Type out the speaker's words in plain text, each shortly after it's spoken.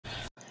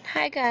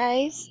Hi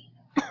guys.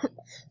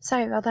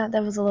 Sorry about that.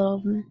 That was a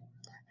little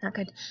not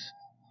good.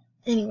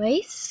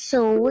 Anyway,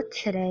 so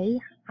today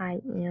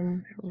I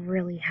am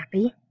really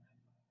happy.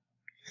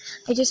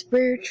 I just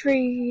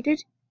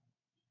retreated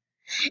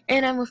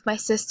and I'm with my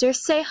sister.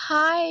 Say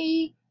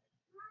hi.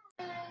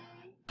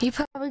 You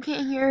probably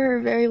can't hear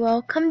her very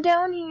well. Come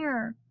down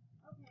here.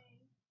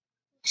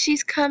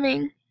 She's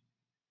coming.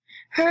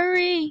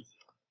 Hurry.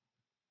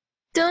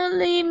 Don't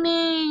leave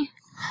me.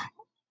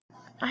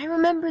 I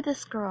remember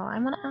this girl. I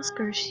want to ask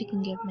her if she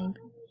can give me.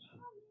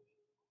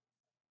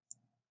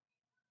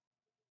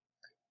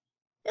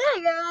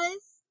 Hey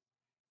guys!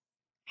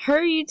 Her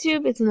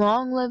YouTube is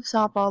Long Live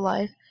Softball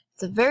Life.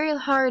 It's a very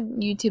hard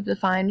YouTube to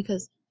find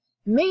because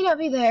it may not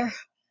be there,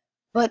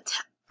 but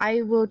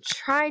I will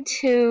try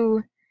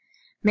to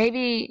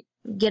maybe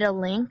get a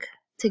link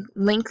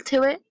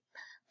to it.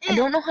 I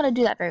don't know how to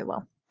do that very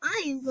well.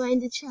 I am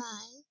going to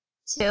try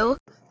to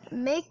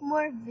make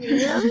more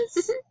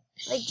videos,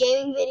 like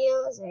gaming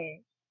videos or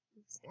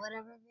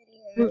whatever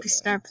videos.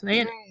 Start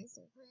playing. Those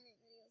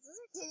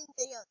are gaming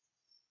videos.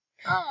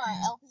 Or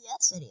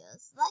LPS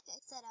videos. Like I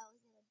said I was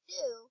going to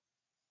do.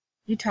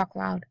 You talk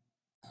loud.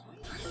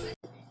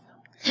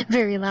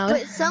 Very loud.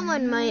 But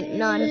someone might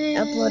not have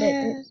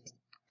uploaded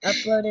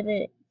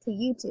it to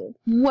YouTube.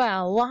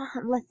 Well,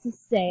 let's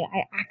just say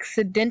I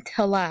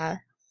accidentally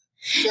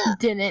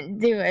didn't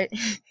do it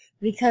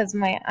because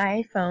my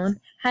iPhone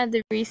had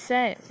to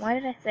reset. Why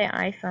did I say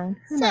iPhone?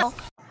 So,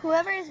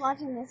 whoever is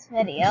watching this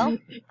video,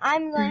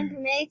 I'm going to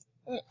make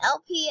an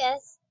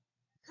LPS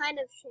kind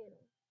of channel.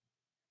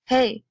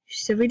 Hey,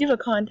 should we do a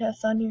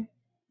contest on here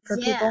for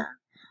people?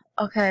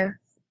 Okay.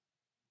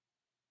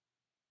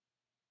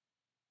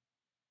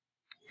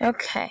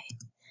 Okay.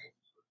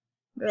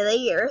 Really,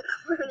 you're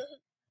recording?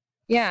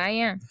 Yeah, I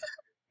am.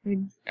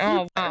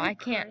 Oh wow, I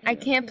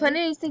can't put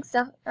anything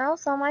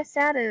else on my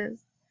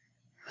status.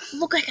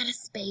 Look, I got a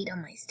spade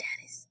on my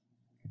status.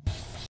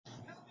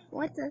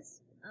 What's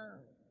this?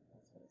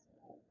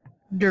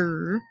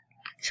 Durr.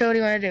 So what do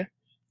you want to do?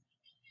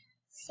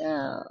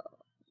 So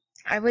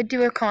I would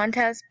do a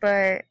contest,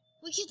 but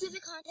we could do the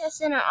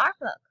contest in our art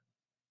book.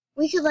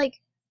 We could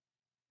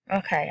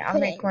okay, I'll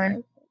make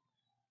one.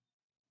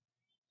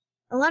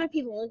 A lot of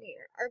people look at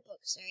your art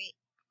books, right?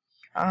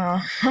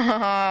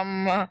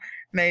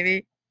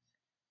 Maybe.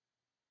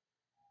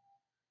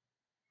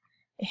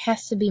 It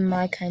has to be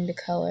my kind of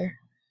color.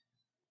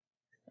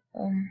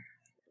 One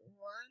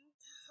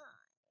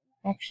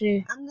time.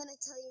 Actually, I'm gonna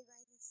tell you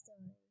guys a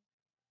story.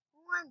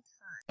 One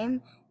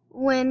time,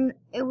 when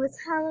it was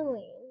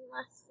Halloween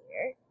last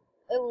year,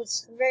 it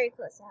was very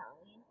close to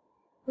Halloween,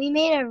 we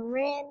made a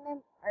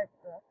random art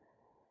book.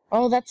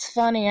 Oh, that's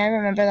funny. I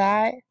remember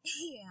that.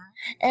 Yeah.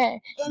 And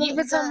it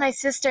was on my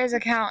sister's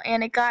account,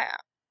 and it got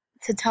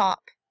to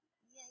top.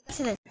 Yeah, it got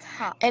to the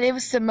top. And it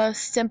was the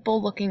most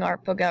simple looking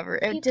art book ever.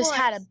 It just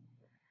had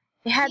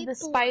the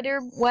spider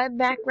web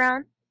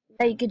background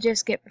that you could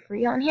just get for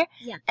free on here.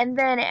 Yeah. And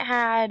then it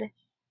had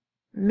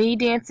me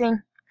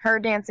dancing, her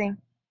dancing.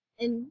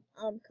 And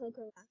Coco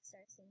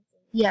Rockstar singing.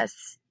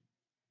 Yes.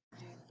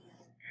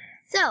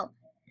 So,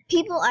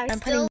 people are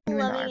still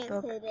loving it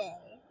today.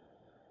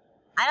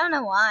 I don't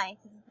know why,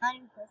 because it's not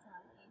even close to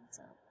Halloween,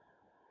 so.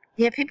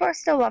 Yeah, people are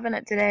still loving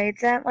it today.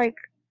 It's at like,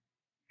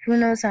 who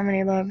knows how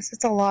many loves.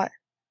 It's a lot.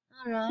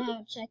 I don't know, I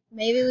haven't checked.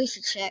 Maybe we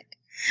should check.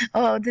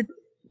 Oh, did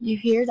you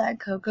hear that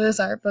Coco's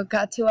art book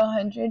got to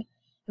 100?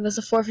 It was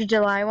a 4th of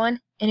July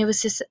one, and it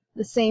was just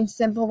the same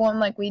simple one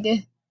like we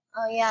did.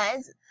 Oh yeah,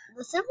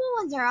 the simple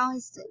ones are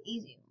always the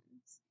easy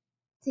ones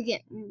to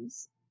get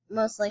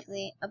most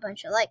likely a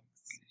bunch of likes.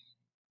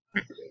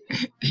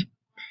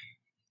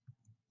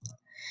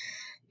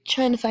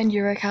 Trying to find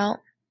your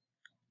account.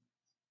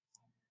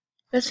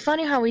 It's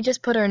funny how we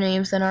just put our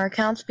names in our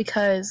accounts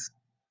because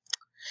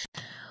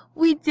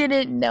we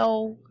didn't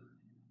know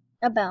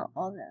about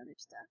all the other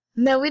stuff.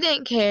 No, we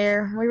didn't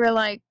care. We were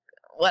like,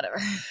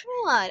 whatever.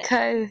 What?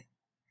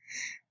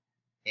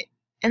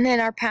 And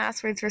then our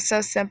passwords were so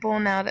simple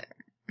now that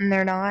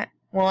they're not.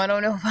 Well, I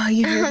don't know about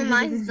you.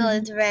 Mine still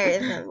is very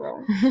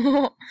simple.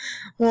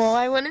 Well,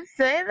 I wouldn't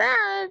say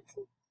that.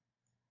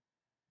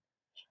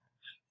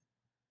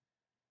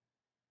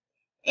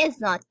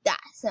 It's not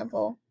that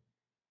simple.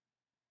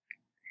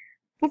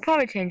 We'll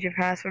probably change your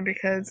password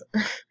because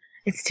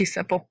it's too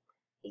simple.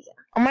 Yeah.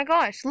 Oh my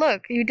gosh,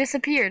 look, you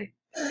disappeared.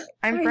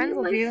 I'm friends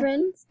with you.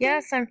 Friends?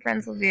 Yes, I'm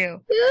friends with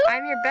you.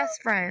 I'm your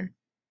best friend.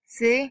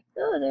 See?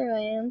 Oh, there I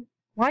am.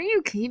 Why do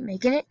you keep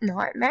making it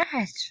not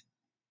match?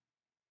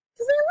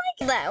 Because I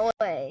like it that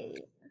way.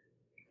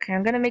 Okay,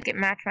 I'm gonna make it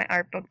match my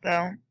art book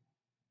though.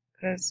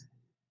 Because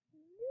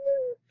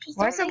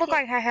why does it look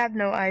like I have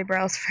no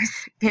eyebrows for a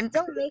second?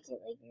 Don't make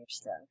it like your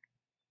stuff.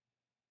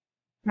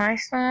 My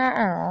stuff?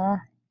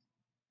 Aww.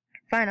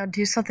 Fine, I'll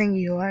do something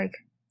you like.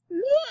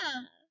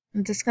 Yeah.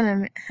 I'm just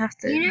gonna have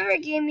to. You never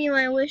gave me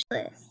my wish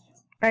list.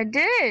 I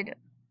did.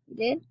 You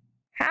did?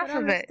 Half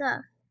of it.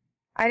 Stuff.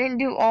 I didn't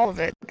do all of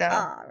it though.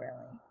 Oh,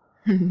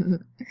 really?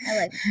 I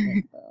like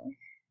it though.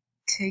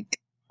 Take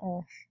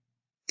off.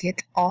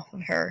 Get off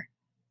of her.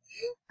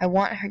 I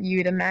want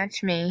you to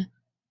match me.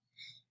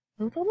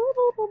 Do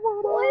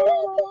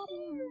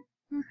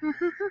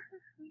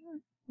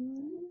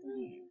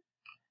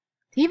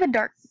you have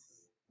a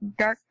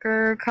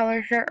darker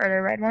color shirt or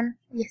the red one?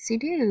 Yes, you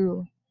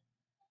do.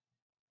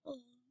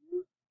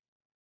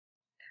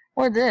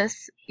 Or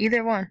this.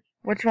 Either one.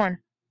 Which one?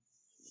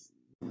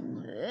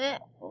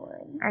 That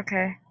one.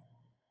 Okay.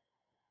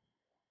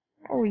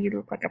 Oh, you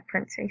look like a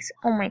princess.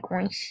 Oh my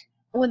gosh.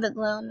 With a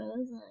glow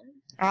nose on.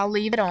 I'll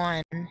leave it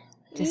on.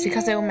 Just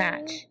because it will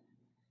match.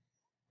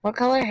 What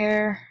color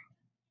hair?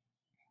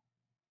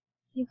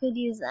 You could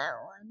use that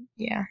one.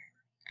 Yeah.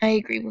 I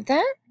agree with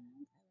that.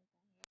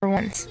 For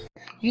once.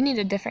 You need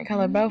a different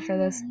color bow for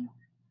this.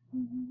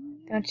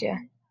 Don't you?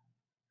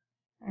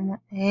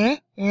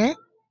 Yeah.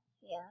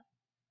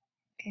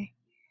 Okay.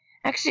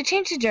 Actually,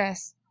 change the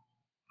dress.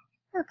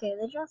 Okay,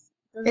 the dress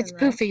doesn't It's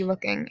match. poofy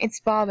looking. It's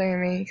bothering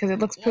me because it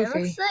looks Yeah,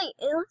 poofy.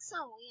 it looks so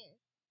weird.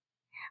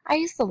 I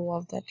used to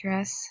love that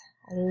dress.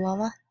 I love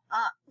it.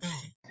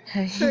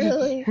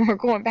 Really? We're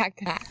going back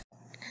to that.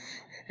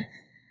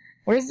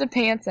 Where's the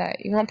pants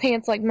at? You want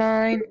pants like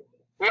mine?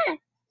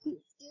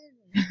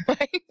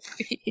 My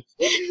feet.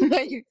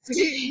 My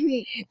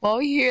feet.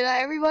 Well, you hear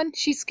that, everyone?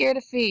 She's scared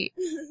of feet.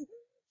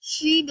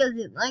 She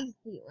doesn't like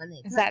feet when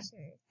they touch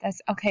her.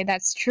 That's okay.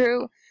 That's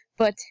true,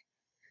 but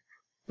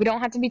we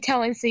don't have to be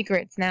telling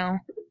secrets now.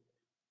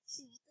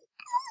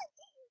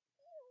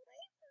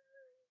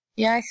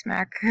 Yeah, I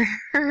smack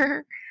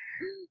her.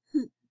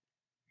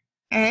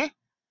 Eh?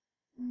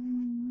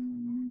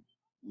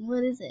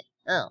 What is it?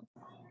 Oh.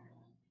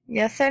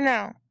 Yes or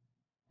no?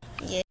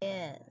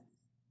 Yeah.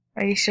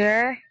 Are you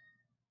sure? Are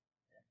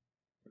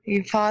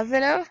you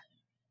positive?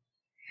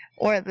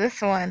 Or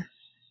this one?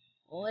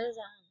 What is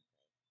that?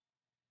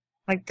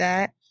 Like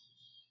that?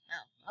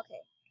 Oh, okay.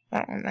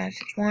 That one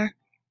matches more.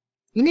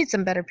 You need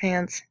some better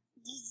pants.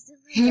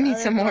 You need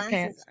some more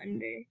pants.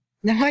 Under.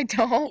 No, I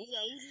don't.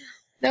 Yeah, you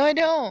No, I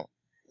don't.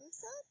 do.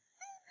 So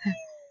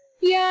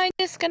Yeah, I'm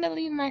just gonna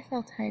leave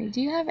myself tiny.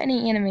 Do you have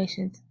any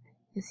animations?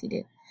 Yes, you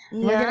do.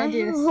 yeah, We're gonna I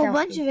do have a the whole selfie.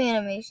 bunch of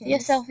animations. Yeah,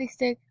 selfie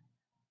stick.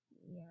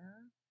 Yeah.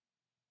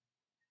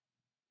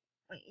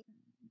 Wait.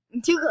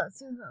 Too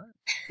close.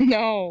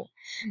 No.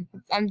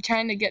 I'm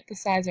trying to get the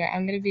size right.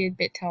 I'm gonna be a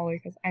bit taller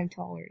because I'm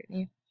taller than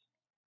you.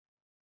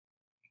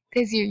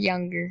 Because you're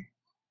younger.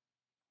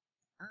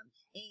 I'm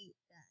 8,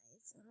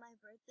 guys. My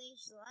birthday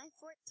is July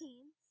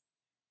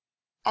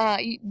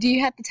 14th. Do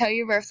you have to tell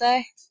your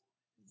birthday?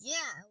 Yeah,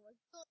 we're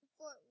going to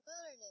Fort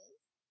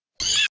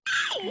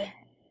Wilderness.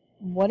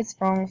 What is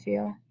wrong with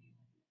you?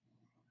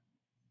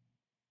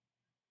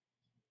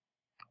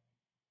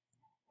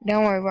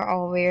 Don't worry, we're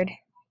all weird.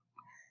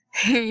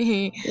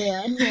 Yeah,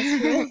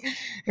 that's true.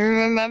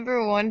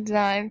 Remember one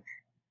time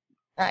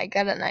I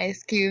got an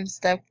ice cube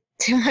stuck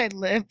to my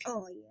lip?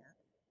 Oh, yeah.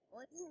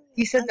 One time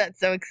You said that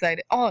so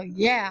excited. Oh,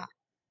 yeah.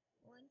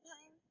 One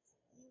time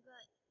you got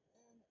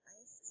an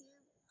ice cube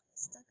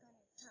stuck on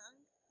your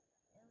tongue,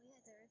 and we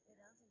had to rip it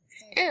off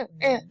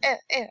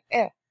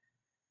and Ew.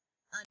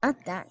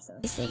 Not that so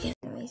basic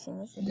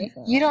animation. It's a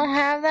different You one. don't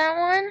have that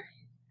one?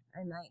 I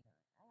might not.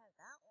 I have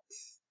that one.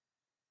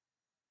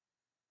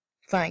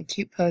 Fine,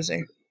 cute poser.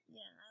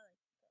 Yeah,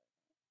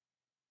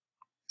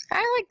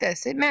 I like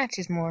this. It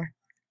matches more.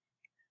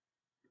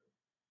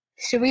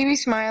 Should we be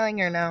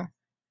smiling or no?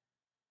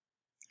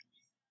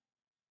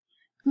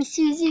 Miss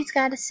Susie's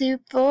got a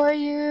soup for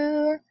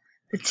you.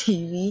 The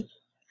TV.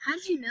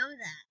 How'd you know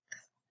that?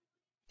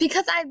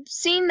 Because I've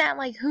seen that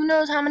like who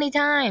knows how many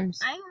times.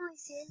 I only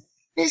seen it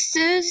Miss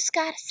Susie's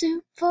got a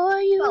soup for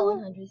you. about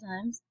 100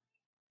 times.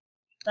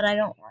 But I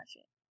don't watch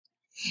it.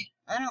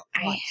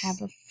 I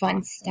have a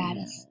fun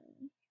status.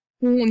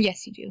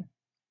 Yes, you do.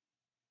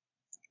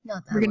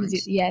 Not that We're gonna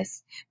much.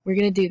 yes. We're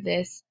gonna do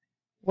this.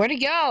 Where'd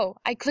it go?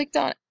 I clicked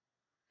on it.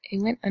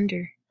 It went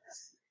under.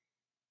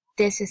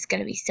 This is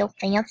gonna be so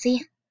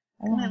fancy.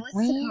 Oh Wait, my what's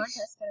the gosh.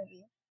 contest gonna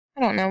be?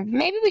 I don't know.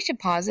 Maybe we should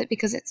pause it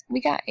because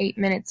we got 8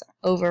 minutes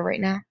over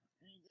right now.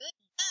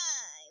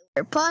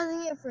 We're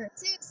pausing it for 2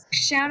 seconds.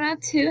 Shout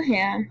out to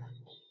him.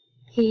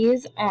 He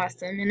is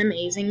awesome and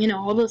amazing and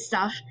all the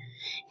stuff.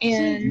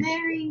 And She's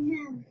marrying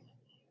him.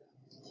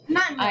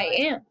 Not I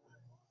am.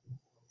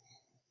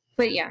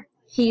 But yeah,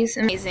 he's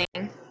amazing.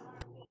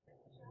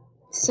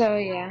 So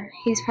yeah,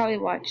 he's probably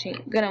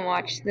gonna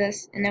watch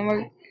this, and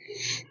then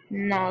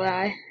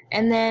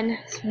and then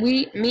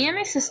me and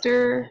my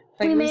sister,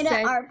 like we we made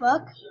said, an art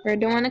book. we're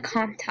doing a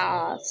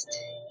contest.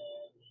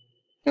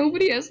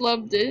 Nobody has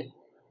loved it.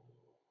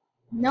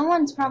 No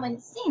one's probably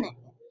seen it.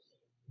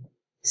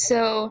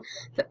 So,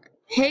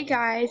 hey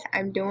guys,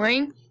 I'm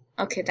doing.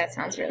 Okay, that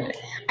sounds really good.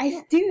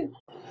 I do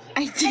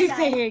Hey say guys.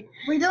 hey.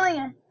 We're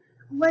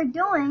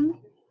doing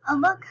a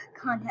look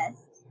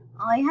contest.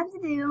 All you have to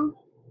do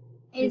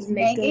is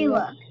make a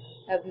look.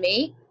 Of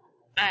me.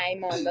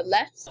 I'm on the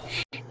left.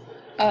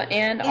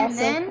 And also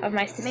then of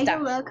my Make a sister.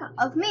 look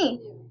of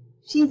me.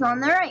 She's on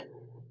the right.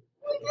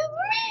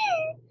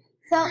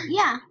 So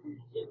yeah,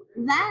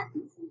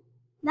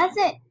 that's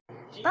it.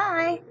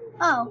 Bye.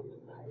 Oh,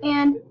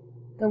 and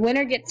The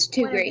winner gets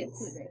 2 winner grades.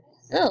 gets 2 grades.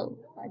 Oh,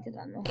 I did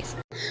that noise.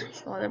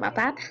 Sorry about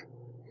that.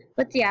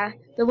 But yeah,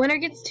 the winner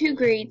gets 2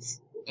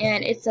 greets,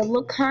 and it's a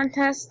look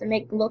contest to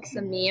make looks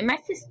of me and my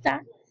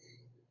sister.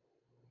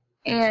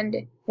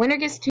 And winner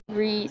gets 2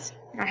 greets.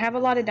 I have a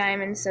lot of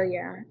diamonds, so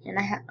yeah. And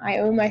I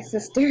owe my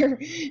sister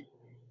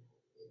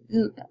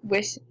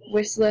wish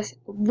list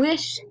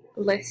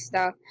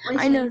stuff.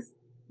 I know.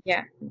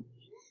 Yeah.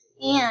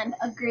 And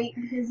a great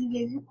because you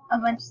gave a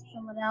bunch to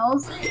someone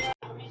else.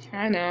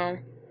 I know.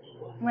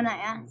 When I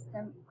asked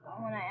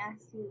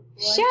you.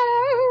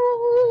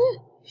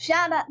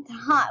 Shout out to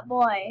Hot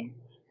Boy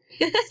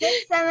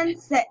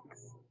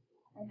 676,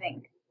 I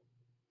think.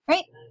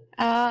 Right?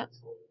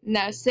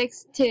 No,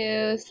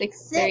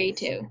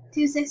 62632.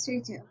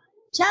 2632.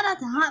 Shout out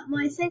to Hot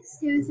Boy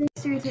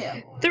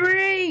 62632.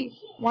 3.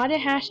 Why the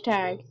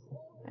hashtag?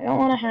 I don't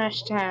want a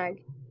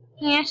hashtag.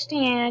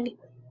 Hashtag.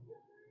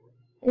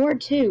 Or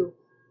 2.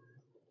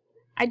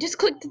 I just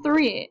clicked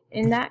 3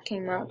 and that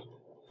came up.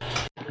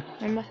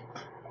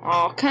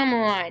 Oh, come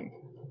on.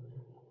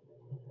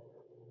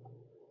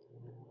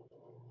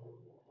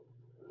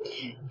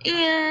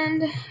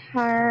 And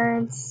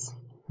hearts.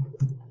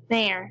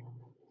 There.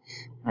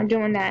 I'm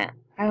doing that.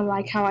 I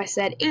like how I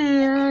said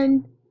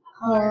and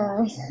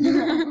hearts.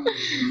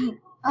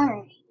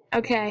 Alright.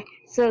 Okay,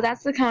 so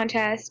that's the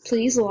contest.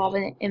 Please love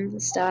it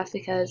and stuff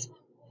because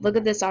look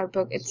at this art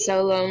book. It's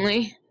so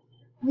lonely.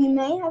 We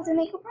may have to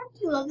make a part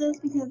 2 of this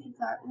because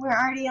we're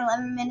already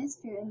 11 minutes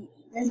through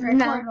this record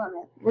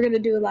limit. We're going to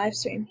do a live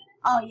stream.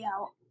 Oh, yeah.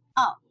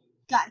 Oh,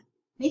 guys,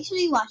 make sure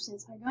you watch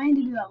this. We're going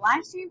to do a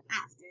live stream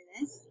after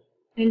this.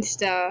 And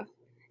stuff.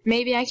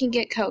 Maybe I can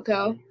get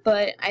Coco,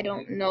 but I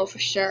don't know for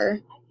sure.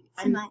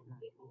 She might not.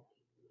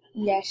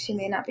 Yeah, she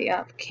may not be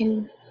up.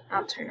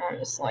 I'll turn on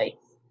this light.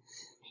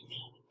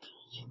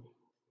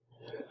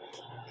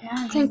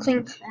 Yeah, Clink,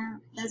 clink.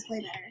 That's way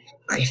better.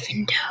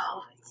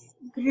 Gryffindor.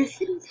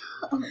 Gryffindor.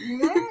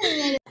 Remember we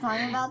made a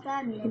song about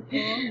that in the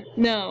pool?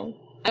 No,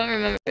 I don't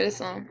remember the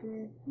song.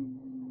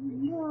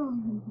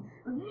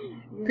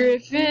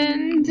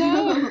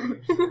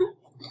 Gryffindor.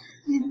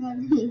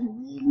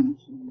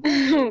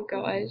 Oh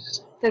gosh,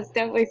 that's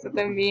definitely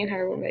something me and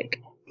her will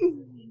make.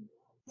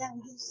 Yeah,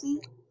 you see,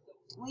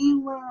 we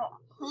were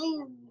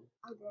playing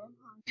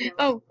again.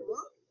 Oh,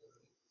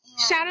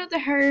 shout out to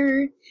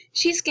her.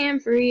 She's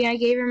scam free. I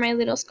gave her my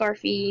little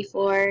scarfie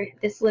for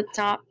this lip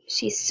top.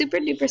 She's super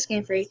duper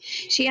scam free.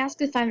 She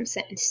asked if I'm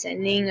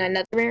sending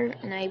another rare,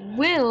 and I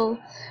will,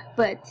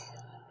 but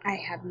I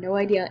have no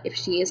idea if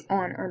she is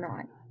on or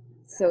not.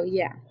 So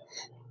yeah,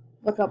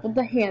 look up with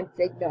the hand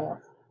signal.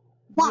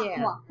 Wah,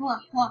 Yeah. wah, wah,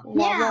 wah.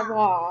 Wah, Yeah. wah,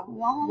 wah. Wah,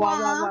 wah, Wah,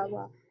 wah, wah,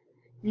 wah.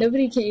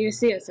 Nobody can even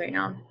see us right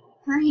now.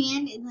 Her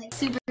hand is like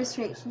super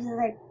straight. She's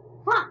like,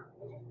 wah.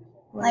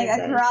 What Like is a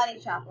that?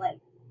 karate chop. Like,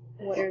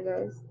 What are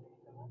those?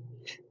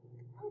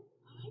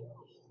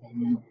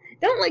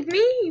 Don't like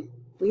me,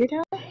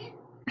 weirdo.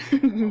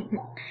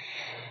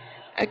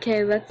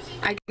 Okay,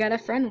 I got a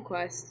friend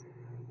request.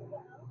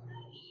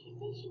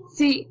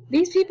 See,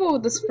 these people will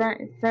just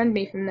friend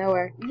me from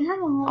nowhere. you have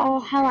a whole. Oh,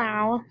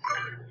 hello.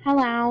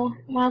 Hello.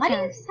 Why do you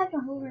Welcome. just have a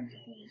whole bunch of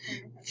people?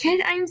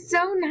 Kid, I'm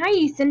so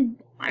nice and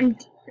I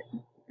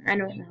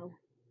don't know.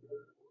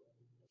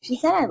 She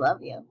said I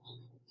love you.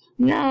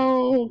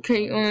 No,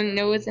 Caitlin,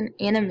 no, it's an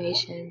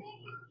animation.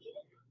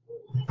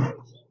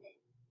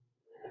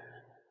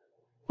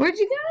 Where'd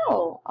you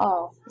go?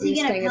 Oh, Did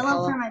you you're get a staying at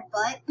pillow home. for my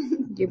butt?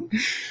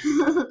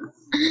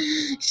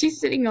 She's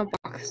sitting on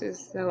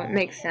boxes, so it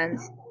makes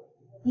sense.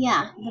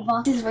 Yeah, the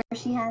boxes where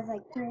she has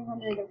like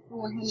 300 or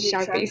 400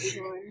 Sharpies.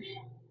 on.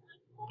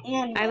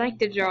 And I like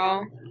to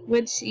draw,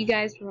 which you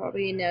guys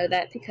probably know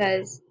that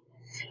because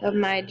of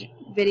my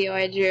video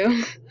I drew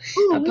Ooh,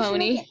 a we should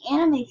pony. make an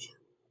anime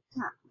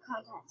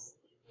contest.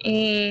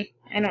 I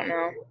don't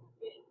know.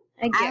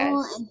 I guess. I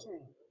will enter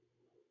it.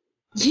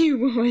 You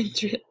will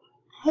enter it.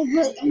 I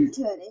would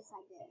enter it if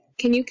I did.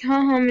 Can you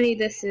count how many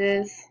this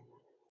is?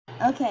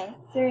 Okay,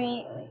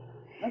 3.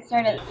 Let's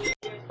start it.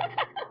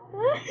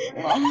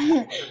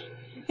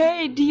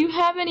 Hey, do you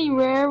have any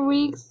rare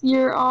weeks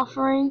you're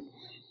offering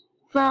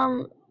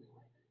from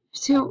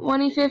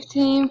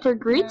 2015 for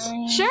greets?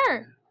 Nine.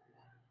 Sure.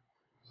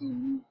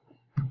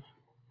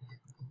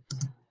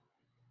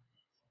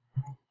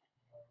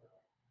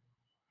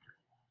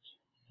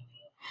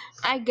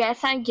 I guess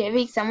I'm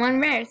giving someone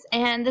rares,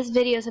 and this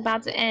video is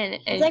about to end.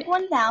 It's like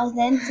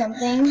 1,000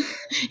 something.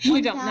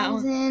 You don't know.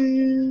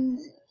 1,000.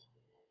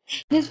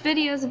 This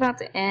video is about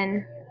to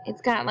end.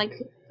 It's got like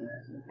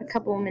a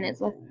couple of minutes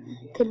left.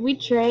 Could we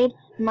trade?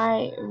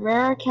 My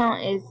rare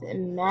account is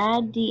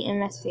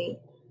MadDMSC.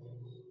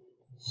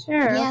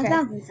 Sure. Yeah, Okay.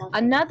 1,000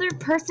 something. Another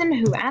person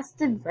who asked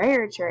to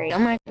rare trade. Oh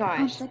my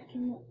gosh. You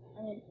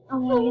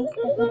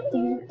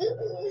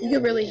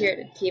can really hear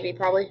the TV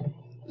probably.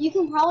 You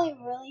can probably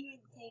really hear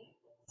the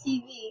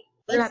TV.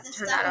 We're gonna have It's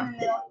to the turn stuff that in off. the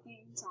middle of the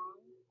song.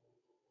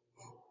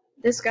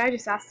 This guy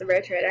just asked to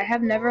rare trade. I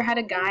have never had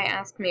a guy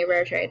ask me a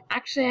rare trade.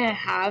 Actually, I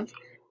have.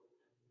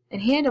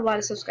 And he had a lot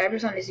of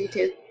subscribers on his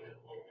YouTube.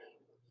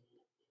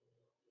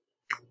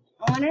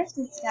 I wonder if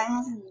this guy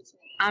has a YouTube.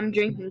 I'm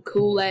drinking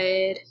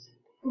Kool-Aid.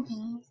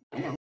 Okay.